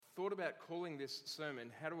thought about calling this sermon,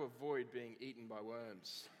 How to Avoid Being Eaten by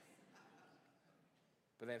Worms.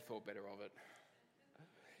 But then thought better of it.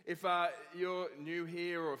 If you're new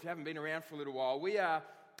here or if you haven't been around for a little while, we are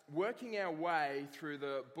working our way through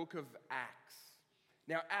the book of Acts.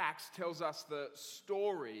 Now, Acts tells us the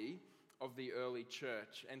story of the early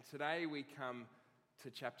church, and today we come to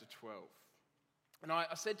chapter 12. And I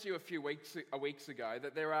said to you a few weeks ago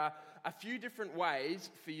that there are a few different ways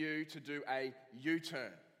for you to do a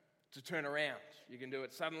U-turn, to turn around. You can do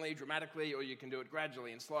it suddenly, dramatically, or you can do it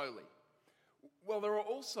gradually and slowly. Well, there are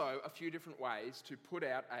also a few different ways to put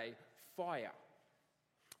out a fire.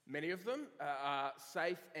 Many of them are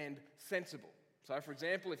safe and sensible. So, for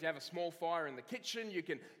example, if you have a small fire in the kitchen, you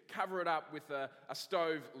can cover it up with a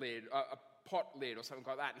stove lid, a pot lid or something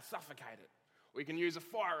like that and suffocate it. Or you can use a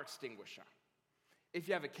fire extinguisher. If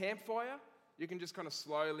you have a campfire, you can just kind of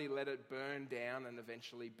slowly let it burn down and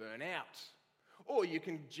eventually burn out. Or you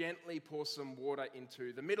can gently pour some water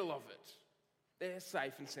into the middle of it. They're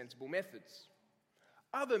safe and sensible methods.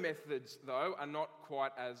 Other methods, though, are not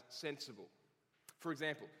quite as sensible. For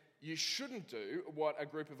example, you shouldn't do what a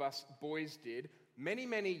group of us boys did many,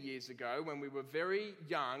 many years ago when we were very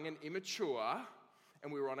young and immature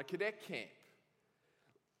and we were on a cadet camp.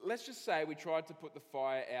 Let's just say we tried to put the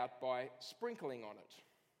fire out by sprinkling on it.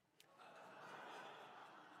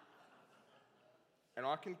 And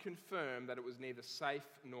I can confirm that it was neither safe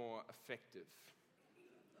nor effective.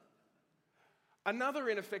 Another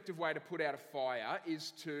ineffective way to put out a fire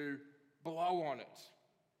is to blow on it,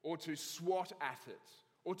 or to swat at it,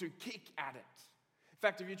 or to kick at it. In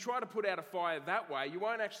fact, if you try to put out a fire that way, you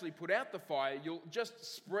won't actually put out the fire, you'll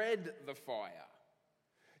just spread the fire.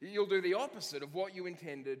 You'll do the opposite of what you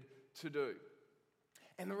intended to do.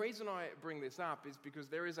 And the reason I bring this up is because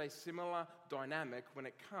there is a similar dynamic when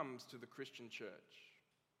it comes to the Christian church.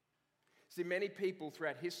 See, many people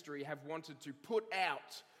throughout history have wanted to put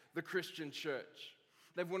out the Christian church.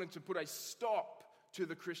 They've wanted to put a stop to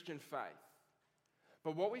the Christian faith.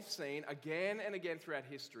 But what we've seen again and again throughout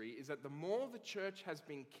history is that the more the church has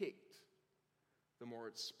been kicked, the more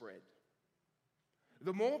it's spread.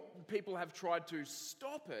 The more people have tried to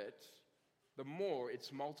stop it, the more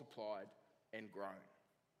it's multiplied and grown.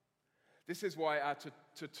 This is why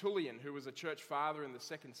Tertullian, who was a church father in the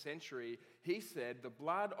 2nd century, he said, the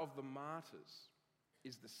blood of the martyrs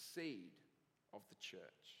is the seed of the church.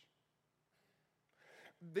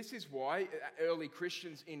 This is why early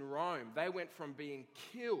Christians in Rome, they went from being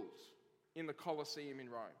killed in the Colosseum in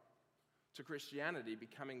Rome to Christianity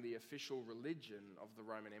becoming the official religion of the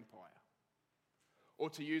Roman Empire. Or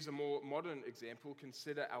to use a more modern example,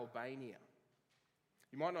 consider Albania.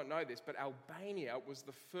 You might not know this, but Albania was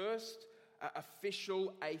the first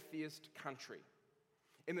official atheist country.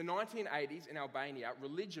 In the 1980s in Albania,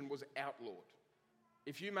 religion was outlawed.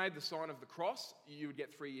 If you made the sign of the cross, you would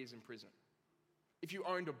get 3 years in prison. If you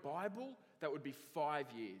owned a Bible, that would be 5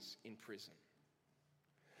 years in prison.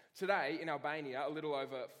 Today, in Albania, a little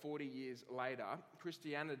over 40 years later,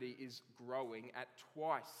 Christianity is growing at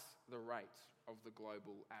twice the rate of the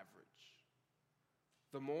global average.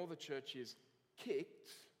 The more the church is kicked,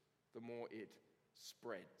 the more it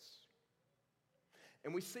spreads.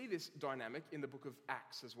 And we see this dynamic in the book of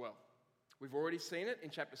Acts as well. We've already seen it in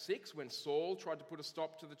chapter 6 when Saul tried to put a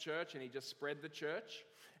stop to the church and he just spread the church.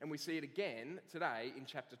 And we see it again today in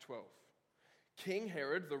chapter 12. King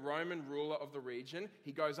Herod, the Roman ruler of the region,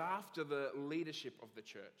 he goes after the leadership of the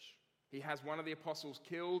church. He has one of the apostles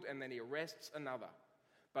killed and then he arrests another.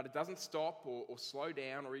 But it doesn't stop or slow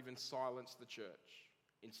down or even silence the church.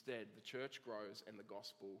 Instead, the church grows and the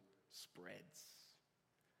gospel spreads.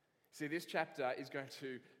 See, this chapter is going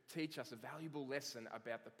to teach us a valuable lesson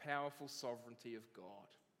about the powerful sovereignty of God.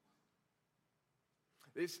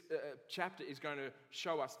 This chapter is going to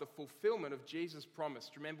show us the fulfillment of Jesus' promise.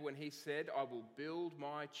 Remember when he said, I will build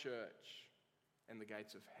my church and the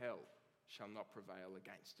gates of hell shall not prevail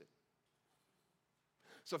against it.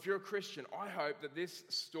 So if you're a Christian, I hope that this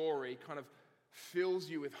story kind of fills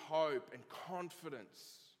you with hope and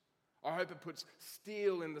confidence. I hope it puts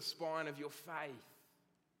steel in the spine of your faith.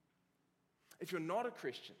 If you're not a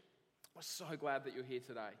Christian, we're so glad that you're here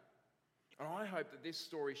today. And I hope that this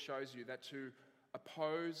story shows you that to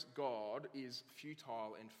oppose God is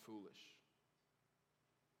futile and foolish.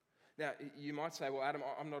 Now, you might say, well, Adam,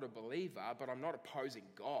 I'm not a believer, but I'm not opposing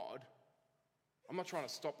God. I'm not trying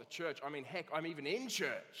to stop the church. I mean, heck, I'm even in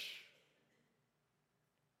church.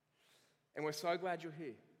 And we're so glad you're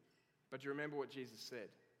here. But you remember what Jesus said?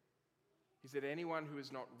 He said, anyone who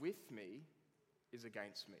is not with me is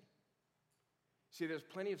against me. See, there's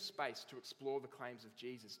plenty of space to explore the claims of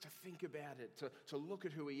Jesus, to think about it, to look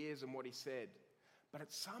at who he is and what he said. But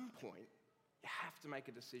at some point, you have to make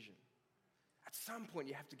a decision. At some point,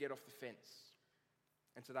 you have to get off the fence.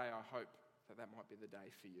 And today, I hope that might be the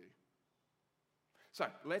day for you. So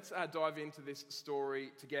let's dive into this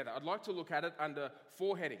story together. I'd like to look at it under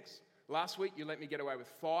 4 headings. Last week, you let me get away with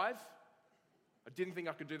 5. I didn't think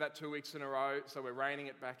I could do that 2 weeks in a row, so we're reining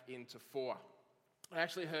it back into 4. I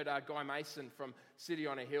actually heard Guy Mason from City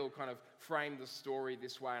on a Hill kind of frame the story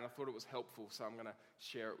this way, and I thought it was helpful, so I'm going to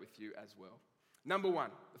share it with you as well. Number 1,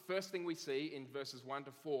 the first thing we see in verses 1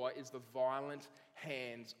 to 4 is the violent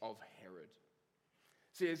hands of Herod.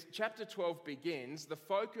 See, as chapter 12 begins, the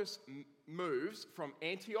focus moves from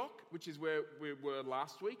Antioch, which is where we were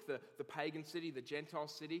last week, the pagan city, the Gentile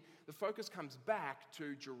city. The focus comes back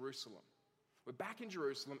to Jerusalem. We're back in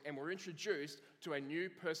Jerusalem, and we're introduced to a new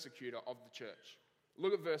persecutor of the church.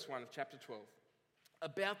 Look at verse 1 of chapter 12.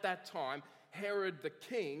 About that time, Herod the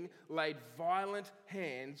king laid violent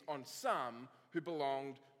hands on some who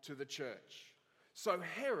belonged to the church. So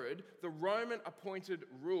Herod, the Roman-appointed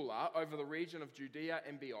ruler over the region of Judea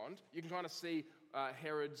and beyond, you can kind of see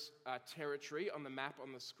Herod's territory on the map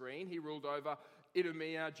on the screen. He ruled over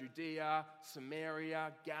Idumea, Judea,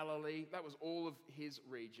 Samaria, Galilee. That was all of his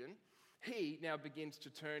region. He now begins to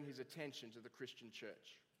turn his attention to the Christian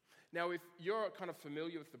church. Now, if you're kind of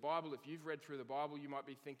familiar with the Bible, if you've read through the Bible, you might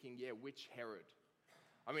be thinking, yeah, which Herod?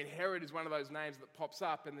 I mean, Herod is one of those names that pops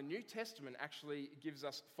up, and the New Testament actually gives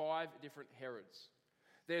us 5 different Herods.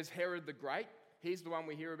 There's Herod the Great. He's the one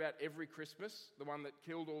we hear about every Christmas, the one that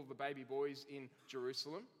killed all the baby boys in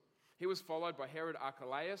Jerusalem. He was followed by Herod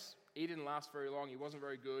Archelaus. He didn't last very long. He wasn't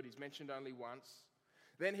very good. He's mentioned only once.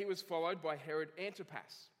 Then he was followed by Herod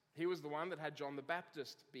Antipas. He was the one that had John the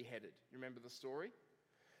Baptist beheaded. You remember the story?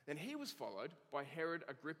 Then he was followed by Herod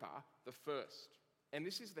Agrippa the first. And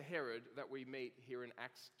this is the Herod that we meet here in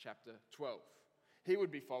Acts chapter 12. He would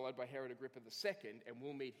be followed by Herod Agrippa the second, and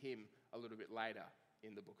we'll meet him a little bit later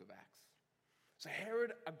in the book of Acts. So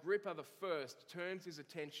Herod Agrippa the first turns his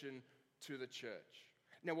attention to the church.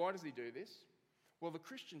 Now, why does he do this? Well, the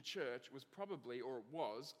Christian church was probably, or it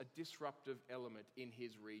was, a disruptive element in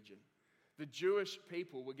his region. The Jewish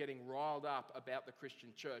people were getting riled up about the Christian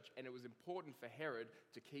church, and it was important for Herod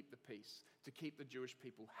to keep the peace, to keep the Jewish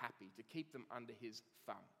people happy, to keep them under his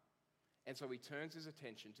thumb. And so he turns his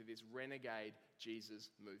attention to this renegade Jesus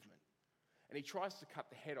movement. And he tries to cut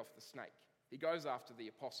the head off the snake. He goes after the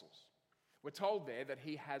apostles. We're told there that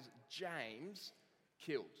he has James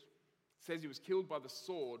killed. It says he was killed by the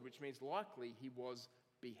sword, which means likely he was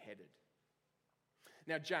beheaded.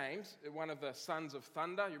 Now, James, one of the sons of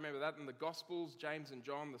thunder, you remember that in the Gospels, James and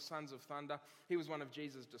John, the sons of thunder, he was one of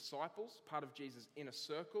Jesus' disciples, part of Jesus' inner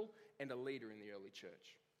circle, and a leader in the early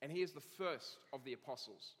church. And he is the first of the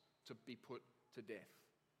apostles to be put to death.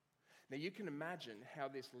 Now, you can imagine how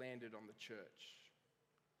this landed on the church.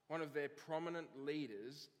 One of their prominent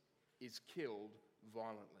leaders is killed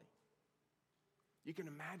violently. You can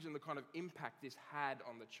imagine the kind of impact this had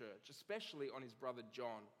on the church, especially on his brother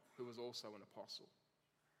John, who was also an apostle.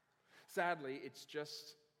 Sadly, it's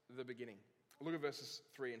just the beginning. Look at verses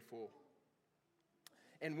 3 and 4.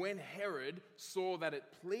 And when Herod saw that it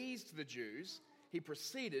pleased the Jews, he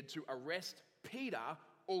proceeded to arrest Peter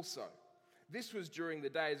also. This was during the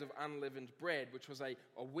days of unleavened bread, which was a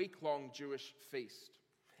week-long Jewish feast.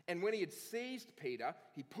 And when he had seized Peter,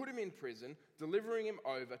 he put him in prison, delivering him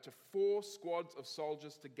over to 4 squads of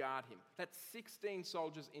soldiers to guard him. That's 16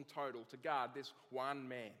 soldiers in total to guard this one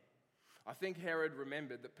man. I think Herod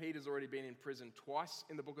remembered that Peter's already been in prison twice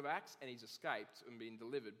in the book of Acts, and he's escaped and been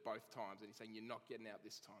delivered both times. And he's saying, you're not getting out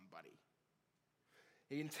this time, buddy.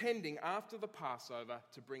 He intending after the Passover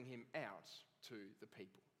to bring him out to the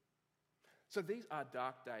people. So these are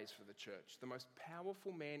dark days for the church. The most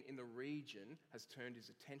powerful man in the region has turned his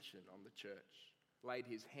attention on the church, laid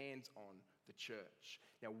his hands on the church.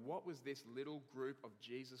 Now, what was this little group of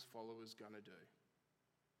Jesus followers going to do?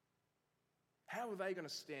 How are they going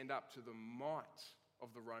to stand up to the might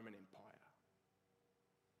of the Roman Empire?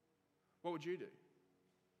 What would you do?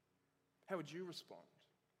 How would you respond?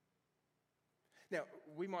 Now,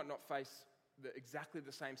 we might not face exactly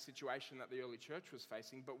the same situation that the early church was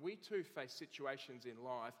facing, but we too face situations in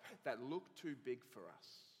life that look too big for us.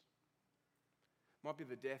 Might be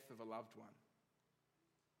the death of a loved one.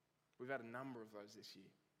 We've had a number of those this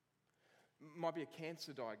year. Might be a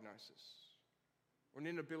cancer diagnosis, or an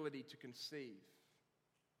inability to conceive,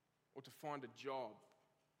 or to find a job,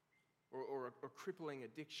 or a crippling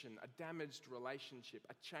addiction, a damaged relationship,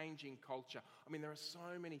 a changing culture. I mean, there are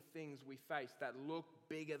so many things we face that look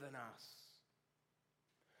bigger than us.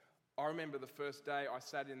 I remember the first day I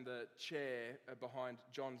sat in the chair behind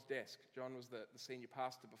John's desk. John was the senior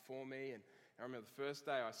pastor before me, and I remember the first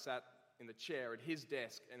day I sat in the chair at his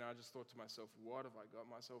desk and I just thought to myself, what have I got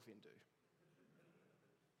myself into?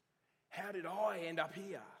 How did I end up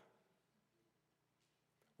here?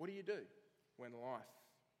 What do you do when life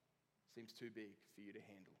seems too big for you to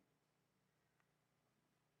handle?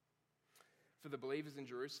 For the believers in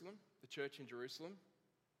Jerusalem, the church in Jerusalem,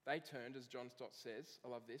 they turned, as John Stott says, I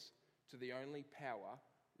love this, to the only power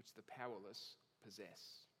which the powerless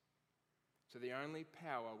possess. To the only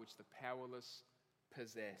power which the powerless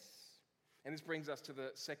possess. And this brings us to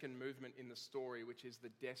the second movement in the story, which is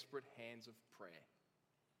the desperate hands of prayer.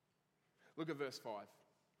 Look at verse 5.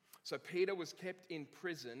 So Peter was kept in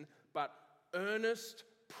prison, but earnest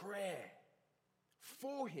prayer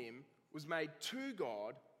for him was made to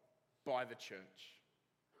God by the church.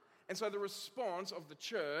 And so the response of the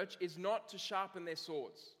church is not to sharpen their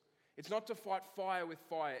swords. It's not to fight fire with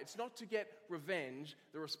fire. It's not to get revenge.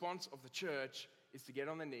 The response of the church is to get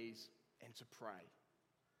on their knees and to pray.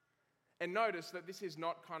 And notice that this is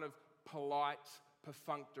not kind of polite,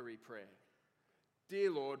 perfunctory prayer.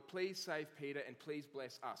 Dear Lord, please save Peter and please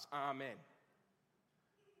bless us. Amen.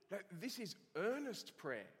 No, this is earnest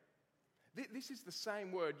prayer. This is the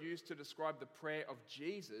same word used to describe the prayer of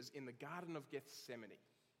Jesus in the Garden of Gethsemane,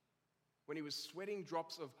 when he was sweating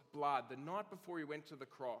drops of blood the night before he went to the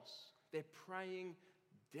cross. They're praying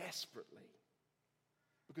desperately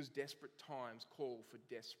because desperate times call for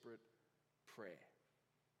desperate prayer.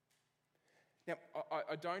 Now,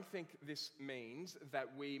 I don't think this means that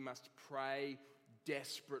we must pray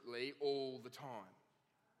desperately all the time.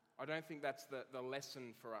 I don't think that's the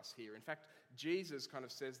lesson for us here. In fact, Jesus kind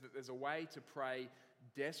of says that there's a way to pray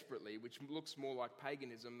desperately, which looks more like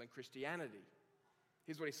paganism than Christianity.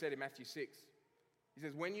 Here's what he said in Matthew 6. He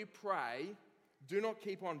says, when you pray, do not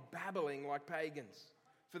keep on babbling like pagans,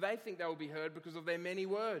 for they think they will be heard because of their many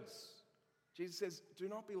words. Jesus says, do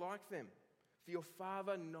not be like them, for your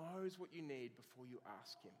Father knows what you need before you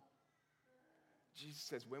ask him. Jesus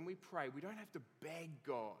says, when we pray, we don't have to beg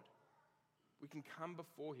God. We can come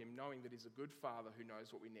before him knowing that he's a good Father who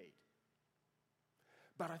knows what we need.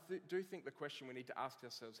 But I do think the question we need to ask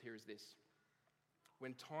ourselves here is this.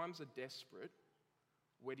 When times are desperate,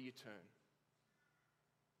 where do you turn?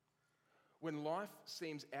 When life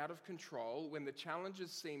seems out of control, when the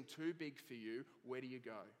challenges seem too big for you, where do you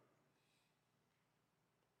go?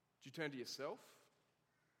 Do you turn to yourself?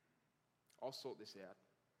 I'll sort this out.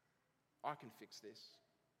 I can fix this.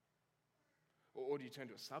 Or do you turn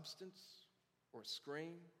to a substance, or a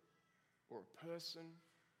screen, or a person?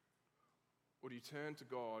 Or do you turn to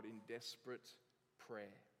God in desperate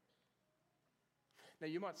prayer? Now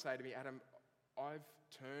you might say to me, Adam, I've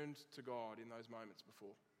turned to God in those moments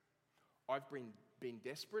before. I've been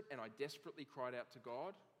desperate and I desperately cried out to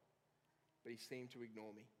God, but he seemed to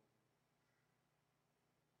ignore me.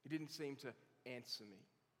 He didn't seem to answer me,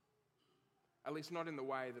 at least not in the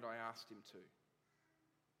way that I asked him to.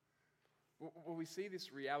 Well, we see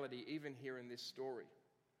this reality even here in this story.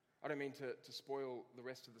 I don't mean to spoil the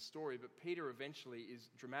rest of the story, but Peter eventually is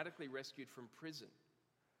dramatically rescued from prison.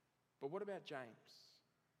 But what about James?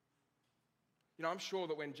 You know, I'm sure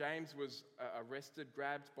that when James was arrested,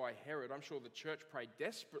 grabbed by Herod, I'm sure the church prayed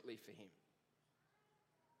desperately for him.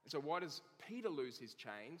 And so why does Peter lose his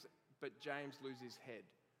chains, but James lose his head?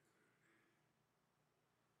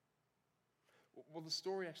 Well, the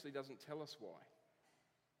story actually doesn't tell us why.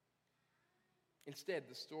 Instead,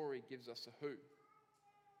 the story gives us a who.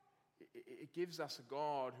 It gives us a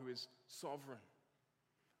God who is sovereign,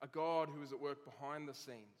 a God who is at work behind the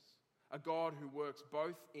scenes, a God who works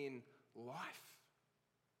both in life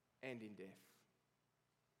and in death.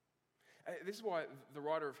 This is why the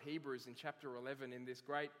writer of Hebrews in chapter 11, in this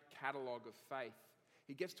great catalogue of faith,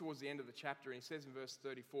 he gets towards the end of the chapter and he says in verse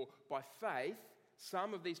 34, by faith,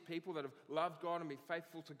 some of these people that have loved God and been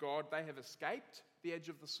faithful to God, they have escaped the edge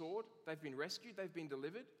of the sword. They've been rescued, they've been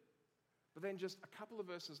delivered. But then just a couple of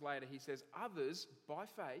verses later, he says, others, by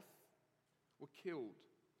faith, were killed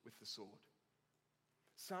with the sword.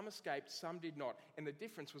 Some escaped, some did not. And the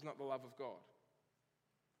difference was not the love of God.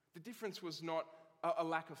 The difference was not a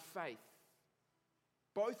lack of faith.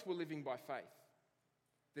 Both were living by faith.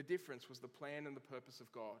 The difference was the plan and the purpose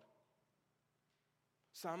of God.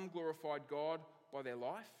 Some glorified God by their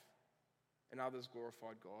life, and others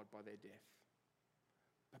glorified God by their death.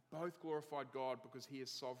 But both glorified God because he is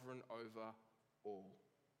sovereign over all.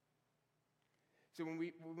 So when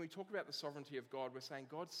we talk about the sovereignty of God, we're saying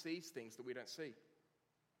God sees things that we don't see.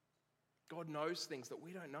 God knows things that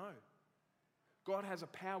we don't know. God has a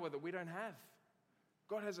power that we don't have.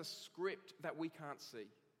 God has a script that we can't see.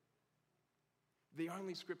 The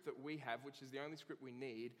only script that we have, which is the only script we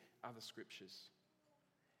need, are the scriptures.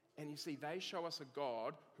 And you see, they show us a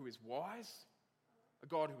God who is wise, a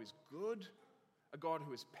God who is good, a God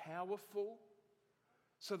who is powerful,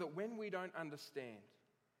 so that when we don't understand,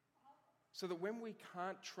 so that when we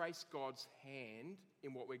can't trace God's hand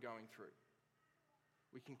in what we're going through,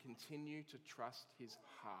 we can continue to trust his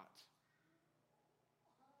heart.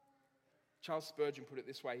 Charles Spurgeon put it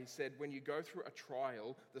this way. He said, when you go through a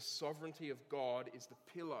trial, the sovereignty of God is the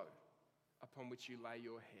pillow upon which you lay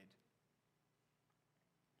your head.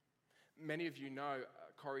 Many of you know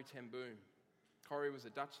Corrie ten Boom. Corrie was a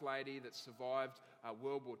Dutch lady that survived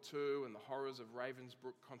World War II and the horrors of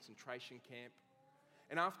Ravensbrück concentration camp.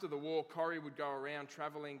 And after the war, Corrie would go around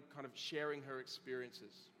travelling, kind of sharing her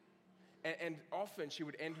experiences. And often she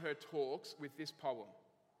would end her talks with this poem.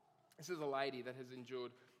 This is a lady that has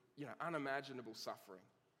endured, unimaginable suffering.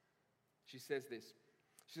 She says this.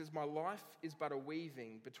 She says, "My life is but a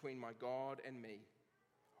weaving between my God and me.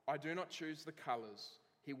 I do not choose the colours.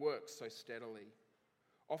 He works so steadily.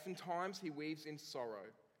 Oftentimes he weaves in sorrow,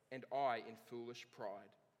 and I in foolish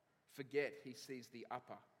pride forget he sees the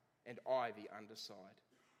upper, and I the underside.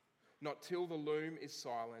 Not till the loom is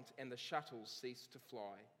silent and the shuttles cease to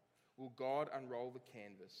fly will God unroll the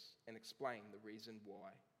canvas and explain the reason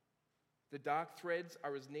why. The dark threads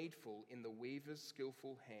are as needful in the weaver's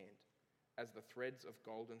skillful hand as the threads of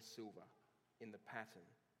gold and silver in the pattern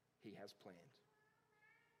he has planned."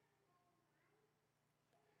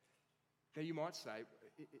 Now you might say,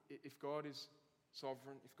 if God is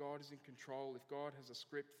sovereign, if God is in control, if God has a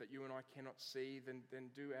script that you and I cannot see, then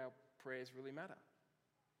do our prayers really matter?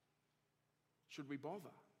 Should we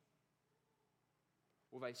bother?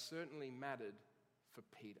 Well, they certainly mattered for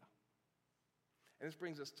Peter. And this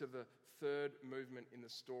brings us to the third movement in the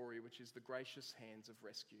story, which is the gracious hands of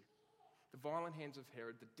rescue. The violent hands of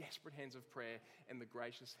Herod, the desperate hands of prayer, and the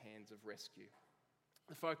gracious hands of rescue.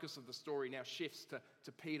 The focus of the story now shifts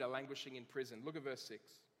to Peter languishing in prison. Look at verse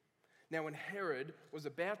 6. Now when Herod was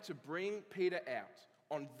about to bring Peter out,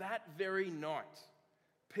 on that very night,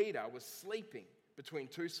 Peter was sleeping between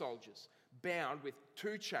two soldiers, bound with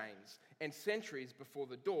two chains, and sentries before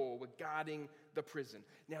the door were guarding the prison.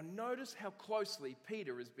 Now notice how closely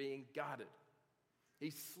Peter is being guarded.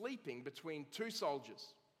 He's sleeping between two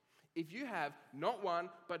soldiers. If you have not one,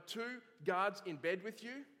 but two guards in bed with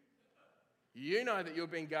you, you know that you're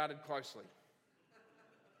being guarded closely.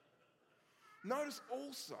 Notice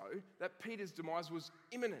also that Peter's demise was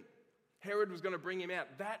imminent. Herod was going to bring him out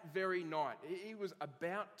that very night. He was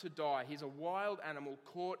about to die. He's a wild animal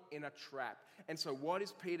caught in a trap. And so what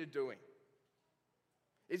is Peter doing?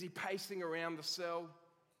 Is he pacing around the cell?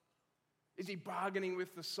 Is he bargaining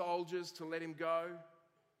with the soldiers to let him go?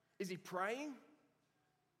 Is he praying?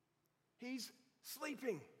 He's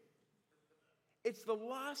sleeping. It's the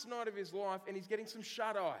last night of his life and he's getting some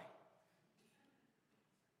shut-eye.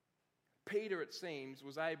 Peter, it seems,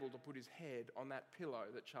 was able to put his head on that pillow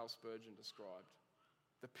that Charles Spurgeon described,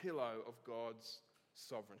 the pillow of God's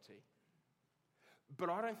sovereignty. But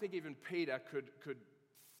I don't think even Peter could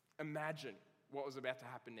imagine what was about to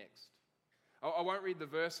happen next. I won't read the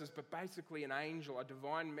verses, but basically an angel, a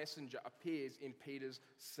divine messenger, appears in Peter's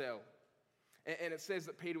cell. And it says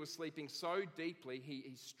that Peter was sleeping so deeply,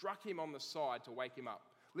 he struck him on the side to wake him up.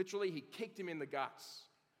 Literally, he kicked him in the guts.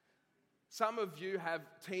 Some of you have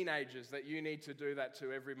teenagers that you need to do that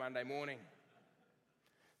to every Monday morning.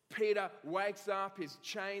 Peter wakes up, his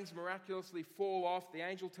chains miraculously fall off. The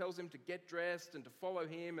angel tells him to get dressed and to follow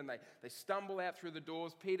him, and they stumble out through the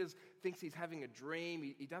doors. Peter thinks he's having a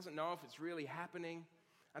dream. He doesn't know if it's really happening.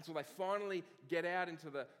 Until they finally get out into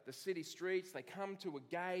the city streets. They come to a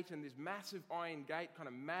gate, and this massive iron gate kind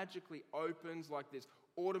of magically opens like this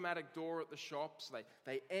automatic door at the shops.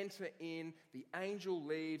 They enter in, the angel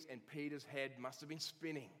leaves, and Peter's head must have been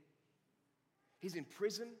spinning. He's in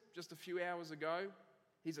prison just a few hours ago.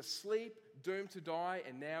 He's asleep, doomed to die,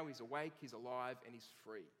 and now he's awake, he's alive, and he's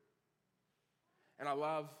free. And I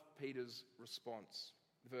love Peter's response.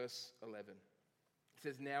 Verse 11. It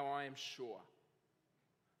says, "Now I am sure.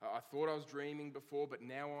 I thought I was dreaming before, but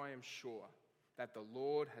now I am sure that the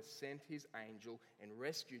Lord has sent his angel and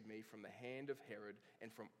rescued me from the hand of Herod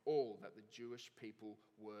and from all that the Jewish people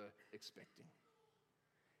were expecting."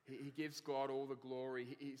 He gives God all the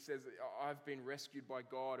glory. He says, I've been rescued by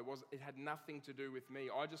God. It had nothing to do with me.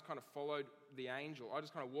 I just kind of followed the angel. I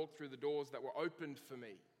just kind of walked through the doors that were opened for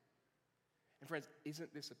me. And friends,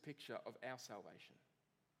 isn't this a picture of our salvation?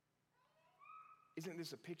 Isn't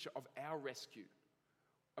this a picture of our rescue?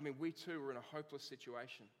 I mean, we too were in a hopeless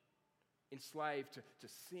situation, enslaved to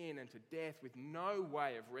sin and to death with no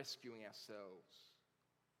way of rescuing ourselves.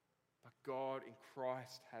 But God in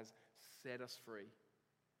Christ has set us free.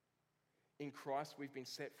 In Christ, we've been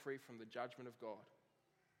set free from the judgment of God.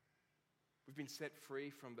 We've been set free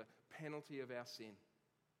from the penalty of our sin,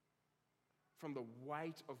 from the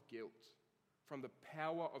weight of guilt, from the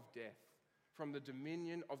power of death, from the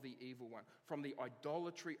dominion of the evil one, from the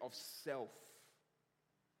idolatry of self.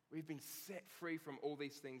 We've been set free from all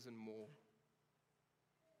these things and more.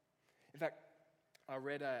 In fact, I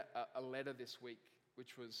read a letter this week,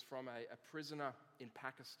 which was from a prisoner in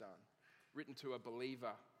Pakistan, written to a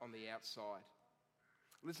believer on the outside.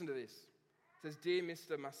 Listen to this. It says, "Dear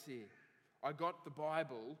Mr. Masih, I got the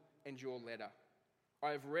Bible and your letter.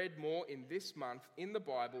 I have read more in this month in the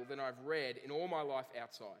Bible than I've read in all my life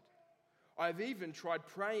outside. I have even tried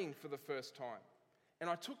praying for the first time, and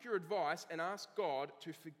I took your advice and asked God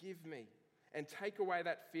to forgive me and take away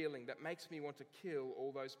that feeling that makes me want to kill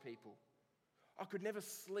all those people. I could never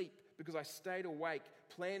sleep because I stayed awake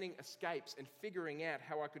planning escapes and figuring out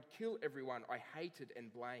how I could kill everyone I hated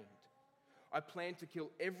and blamed. I planned to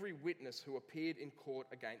kill every witness who appeared in court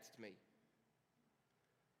against me.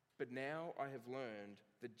 But now I have learned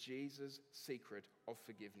the Jesus secret of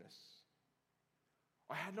forgiveness.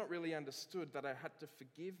 I had not really understood that I had to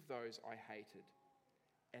forgive those I hated,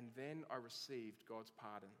 and then I received God's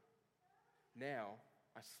pardon. Now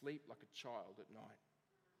I sleep like a child at night.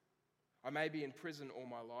 I may be in prison all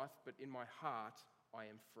my life, but in my heart I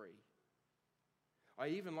am free. I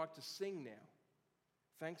even like to sing now.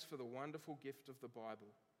 Thanks for the wonderful gift of the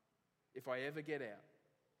Bible. If I ever get out,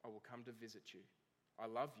 I will come to visit you. I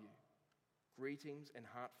love you. Greetings and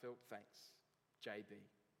heartfelt thanks. JB.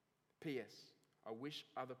 P.S. I wish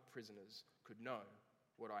other prisoners could know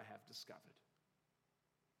what I have discovered."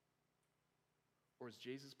 Or as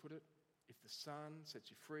Jesus put it, "If the Son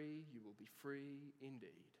sets you free, you will be free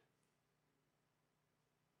indeed."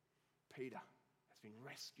 Peter has been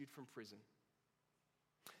rescued from prison.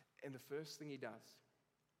 And the first thing he does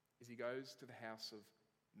is he goes to the house of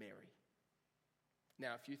Mary.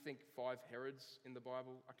 Now, if you think 5 Herods in the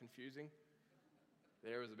Bible are confusing,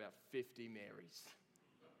 there is about 50 Marys.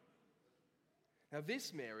 Now,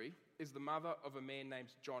 this Mary is the mother of a man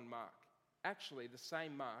named John Mark, actually the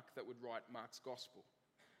same Mark that would write Mark's Gospel.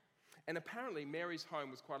 And apparently Mary's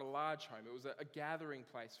home was quite a large home. It was a gathering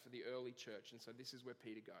place for the early church, and so this is where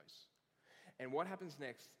Peter goes. And what happens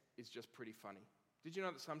next is just pretty funny. Did you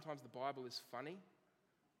know that sometimes the Bible is funny?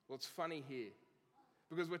 Well, it's funny here.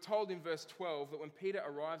 Because we're told in verse 12 that when Peter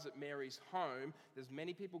arrives at Mary's home, there's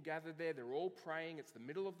many people gathered there. They're all praying. It's the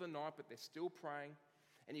middle of the night, but they're still praying.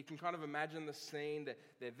 And you can kind of imagine the scene.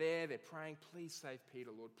 They're there, they're praying, "Please save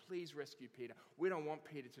Peter, Lord. Please rescue Peter. We don't want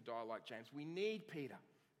Peter to die like James. We need Peter."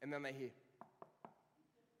 And then they hear a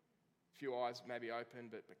few eyes maybe open,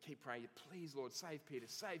 but keep praying. "Please, Lord, save Peter,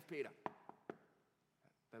 save Peter."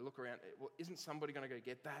 They look around. Well, isn't somebody going to go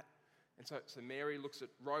get that? And so Mary looks at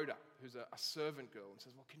Rhoda, who's a servant girl, and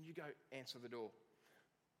says, "Well, can you go answer the door?"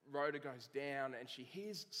 Rhoda goes down and she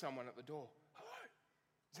hears someone at the door. "Hello,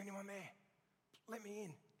 is anyone there? Let me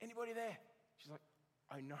in. Anybody there?" She's like,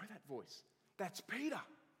 "I know that voice. That's Peter."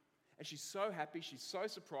 And she's so happy, she's so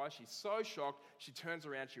surprised, she's so shocked, she turns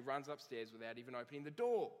around, she runs upstairs without even opening the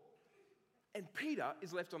door. And Peter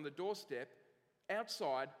is left on the doorstep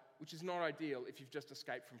outside, which is not ideal if you've just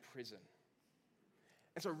escaped from prison.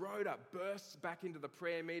 And so Rhoda bursts back into the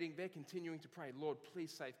prayer meeting. They're continuing to pray, "Lord,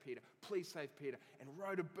 please save Peter. Please save Peter." And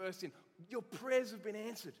Rhoda bursts in, "Your prayers have been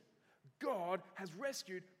answered. God has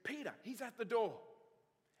rescued Peter. He's at the door."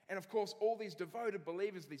 And of course, all these devoted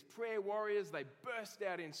believers, these prayer warriors, they burst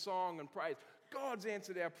out in song and praise. "God's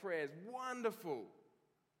answered our prayers. Wonderful."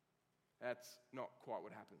 That's not quite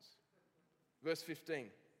what happens. Verse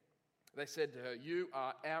 15, they said to her, "You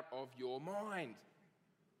are out of your mind.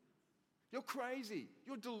 You're crazy.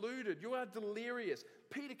 You're deluded. You are delirious.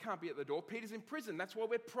 Peter can't be at the door. Peter's in prison. That's why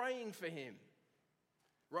we're praying for him."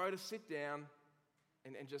 Rhoda, sit down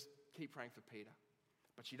and just keep praying for Peter.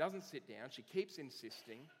 But she doesn't sit down. She keeps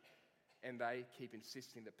insisting, and they keep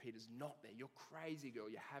insisting that Peter's not there. "You're crazy, girl.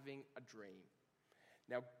 You're having a dream."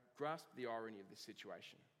 Now, grasp the irony of this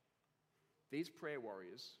situation. These prayer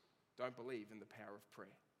warriors don't believe in the power of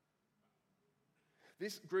prayer.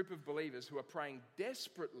 This group of believers who are praying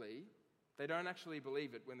desperately, they don't actually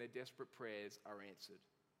believe it when their desperate prayers are answered.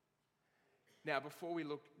 Now, before we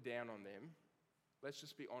look down on them, let's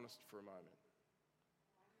just be honest for a moment.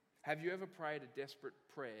 Have you ever prayed a desperate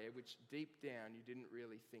prayer which deep down you didn't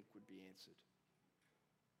really think would be answered?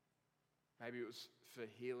 Maybe it was for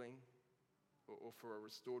healing or for a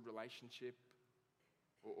restored relationship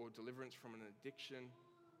or deliverance from an addiction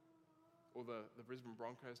or the Brisbane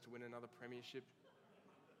Broncos to win another premiership.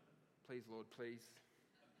 Please, Lord, please.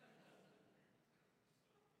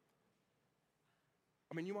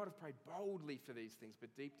 I mean, you might have prayed boldly for these things,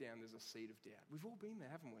 but deep down there's a seed of doubt. We've all been there,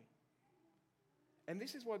 haven't we? And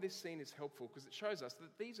this is why this scene is helpful, because it shows us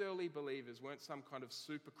that these early believers weren't some kind of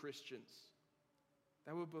super Christians.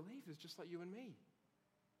 They were believers just like you and me.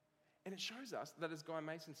 And it shows us that, as Guy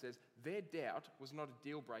Mason says, their doubt was not a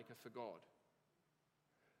deal breaker for God.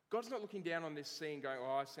 God's not looking down on this scene going,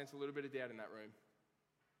 oh, I sense a little bit of doubt in that room.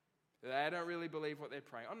 They don't really believe what they're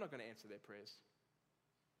praying. I'm not going to answer their prayers.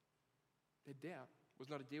 Their doubt was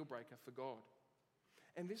not a deal breaker for God.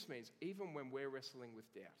 And this means even when we're wrestling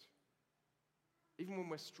with doubt, even when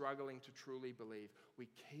we're struggling to truly believe, we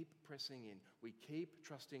keep pressing in, we keep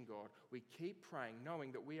trusting God, we keep praying,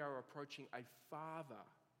 knowing that we are approaching a Father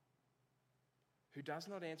who does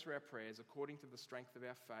not answer our prayers according to the strength of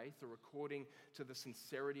our faith or according to the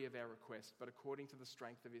sincerity of our request, but according to the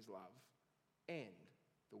strength of his love and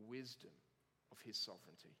the wisdom of his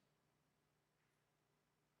sovereignty.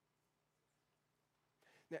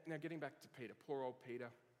 Now getting back to Peter, poor old Peter,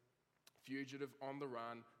 fugitive on the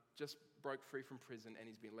run, just broke free from prison and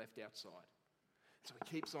he's been left outside. So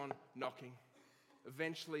he keeps on knocking.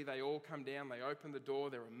 Eventually they all come down, they open the door,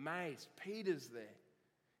 they're amazed. Peter's there.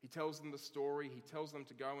 He tells them the story, he tells them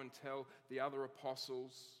to go and tell the other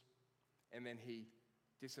apostles, and then he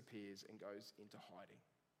disappears and goes into hiding.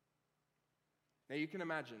 Now you can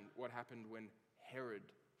imagine what happened when Herod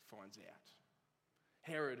finds out.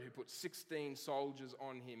 Herod, who put 16 soldiers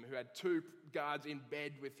on him, who had 2 guards in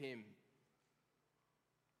bed with him.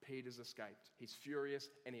 Peter's escaped. He's furious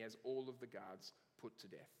and he has all of the guards put to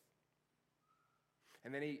death.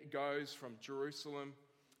 And then he goes from Jerusalem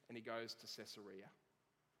and he goes to Caesarea.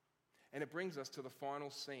 And it brings us to the final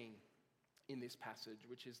scene in this passage,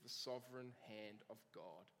 which is the sovereign hand of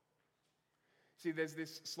God. See, there's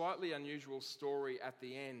this slightly unusual story at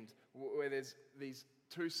the end where there's these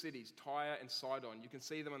 2 cities, Tyre and Sidon. You can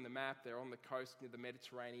see them on the map. They're on the coast near the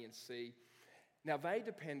Mediterranean Sea. Now, they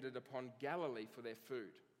depended upon Galilee for their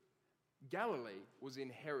food. Galilee was in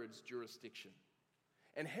Herod's jurisdiction.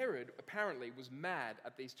 And Herod apparently was mad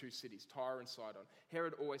at these 2 cities, Tyre and Sidon.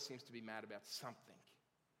 Herod always seems to be mad about something.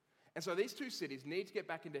 And so these 2 cities need to get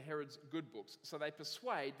back into Herod's good books. So they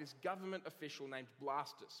persuade this government official named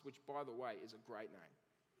Blastus, which, by the way, is a great name.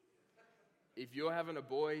 If you're having a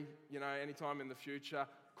boy, anytime in the future,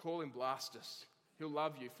 call him Blastus. He'll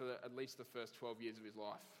love you for at least the first 12 years of his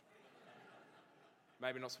life.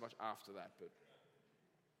 Maybe not so much after that, but...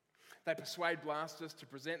 They persuade Blastus to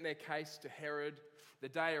present their case to Herod. The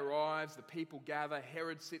day arrives, the people gather,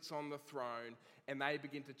 Herod sits on the throne, and they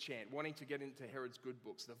begin to chant, wanting to get into Herod's good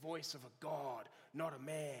books. The voice of a God, not a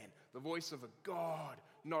man. The voice of a God,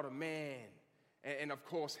 not a man. And of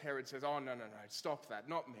course, Herod says, oh, no, stop that.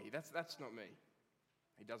 Not me. That's not me.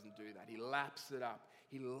 He doesn't do that. He laps it up.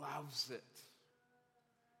 He loves it.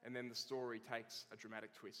 And then the story takes a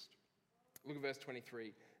dramatic twist. Look at verse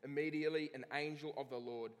 23. Immediately an angel of the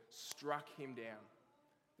Lord struck him down.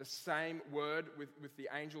 The same word with the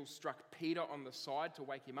angel struck Peter on the side to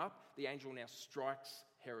wake him up. The angel now strikes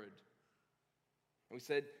Herod. And we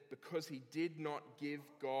said, because he did not give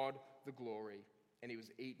God the glory, and he was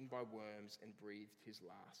eaten by worms and breathed his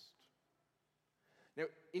last. Now,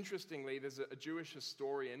 interestingly, there's a Jewish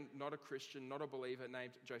historian, not a Christian, not a believer,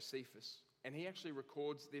 named Josephus. And he actually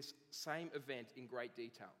records this same event in great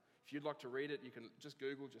detail. If you'd like to read it, you can just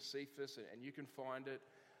Google Josephus and you can find it.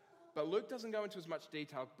 But Luke doesn't go into as much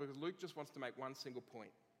detail because Luke just wants to make one single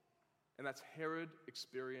point. And that's Herod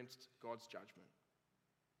experienced God's judgment.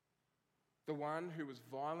 The one who was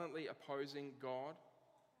violently opposing God,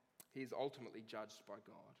 he is ultimately judged by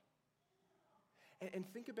God. And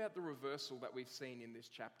think about the reversal that we've seen in this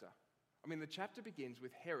chapter. I mean, the chapter begins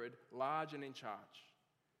with Herod large and in charge.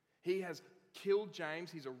 He has killed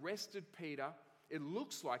James. He's arrested Peter. It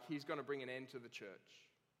looks like he's going to bring an end to the church.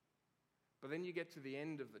 But then you get to the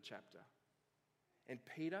end of the chapter, and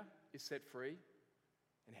Peter is set free,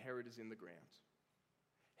 and Herod is in the ground.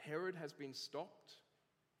 Herod has been stopped,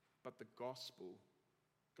 but the gospel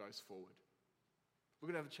goes forward. Look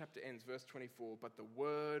at how the chapter ends, verse 24. But the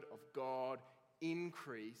word of God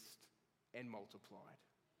increased and multiplied.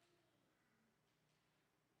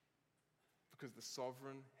 Because the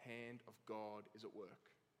sovereign hand of God is at work.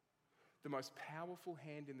 The most powerful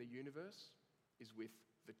hand in the universe is with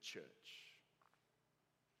the church.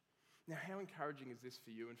 Now, how encouraging is this for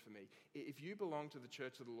you and for me? If you belong to the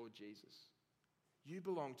church of the Lord Jesus, you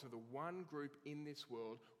belong to the one group in this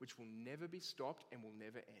world which will never be stopped and will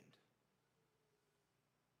never end.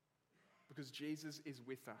 Because Jesus is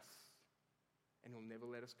with us and he'll never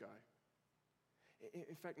let us go.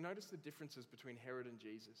 In fact, notice the differences between Herod and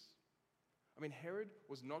Jesus. I mean, Herod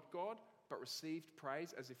was not God, but received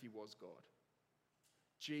praise as if he was God.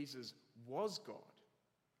 Jesus was God,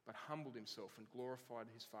 but humbled himself and glorified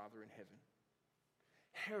his Father in heaven.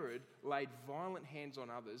 Herod laid violent hands on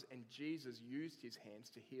others, and Jesus used his hands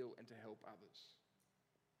to heal and to help others.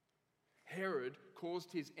 Herod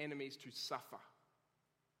caused his enemies to suffer.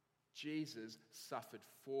 Jesus suffered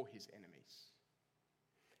for his enemies.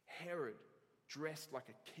 Herod dressed like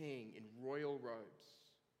a king in royal robes.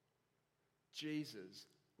 Jesus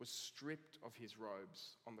was stripped of his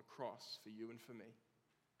robes on the cross for you and for me.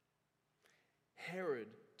 Herod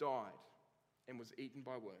died and was eaten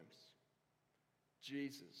by worms.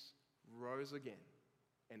 Jesus rose again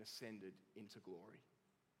and ascended into glory.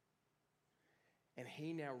 And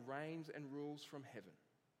he now reigns and rules from heaven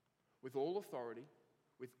with all authority,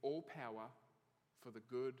 with all power, for the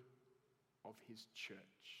good of his church.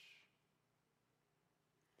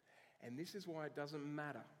 And this is why it doesn't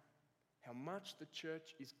matter how much the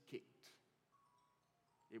church is kicked.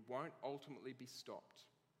 It won't ultimately be stopped.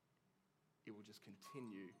 It will just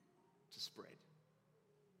continue to spread.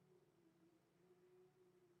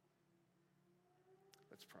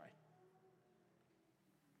 Let's pray.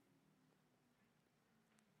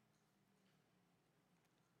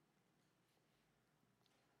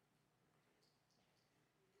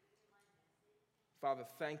 Father,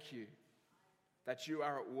 thank you that you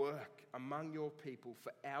are at work among your people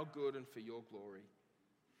for our good and for your glory.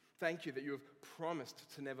 Thank you that you have promised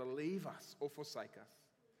to never leave us or forsake us.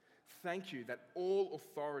 Thank you that all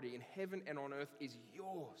authority in heaven and on earth is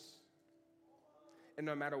yours. And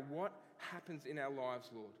no matter what happens in our lives,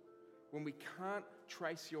 Lord, when we can't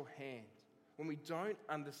trace your hand, when we don't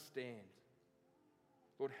understand,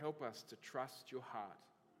 Lord, help us to trust your heart.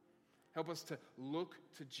 Help us to look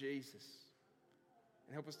to Jesus.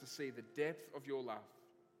 And help us to see the depth of your love,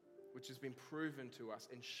 which has been proven to us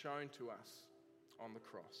and shown to us on the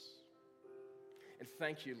cross. And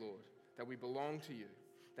thank you, Lord, that we belong to you,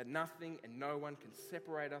 that nothing and no one can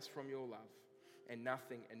separate us from your love, and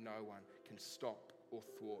nothing and no one can stop or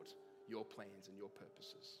thwart your plans and your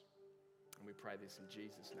purposes. And we pray this in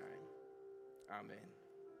Jesus' name. Amen.